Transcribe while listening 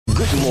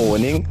Good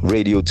morning,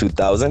 Radio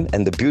 2000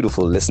 and the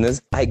beautiful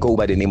listeners. I go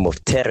by the name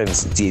of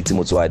Terence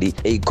Motswadi,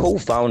 a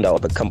co-founder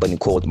of a company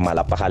called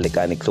Malapa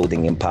lekane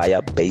Clothing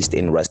Empire based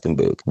in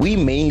Rustenburg. We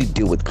mainly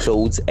deal with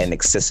clothes and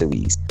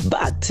accessories.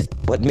 But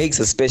what makes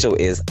us special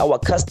is our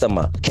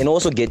customer can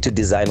also get to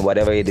design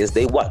whatever it is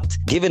they want.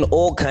 Given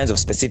all kinds of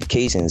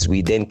specifications,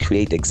 we then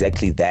create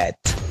exactly that.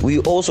 We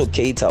also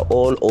cater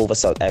all over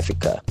South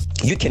Africa.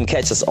 You can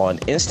catch us on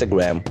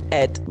Instagram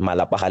at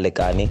Malapa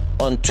lekane,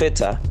 on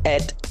Twitter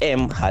at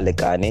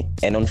mhalekane,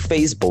 and on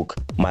Facebook,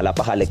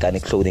 Malapa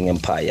lekane Clothing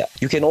Empire.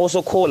 You can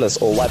also call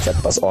us or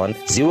WhatsApp us on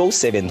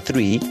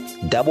 073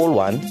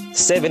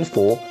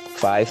 1174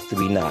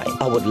 539.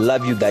 I would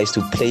love you guys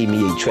to play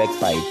me a track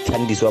by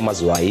Thandiswa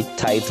Mazwai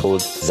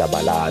titled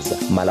Zabalaza.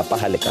 Malapa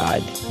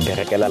lekane,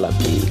 berekela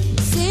lapeng.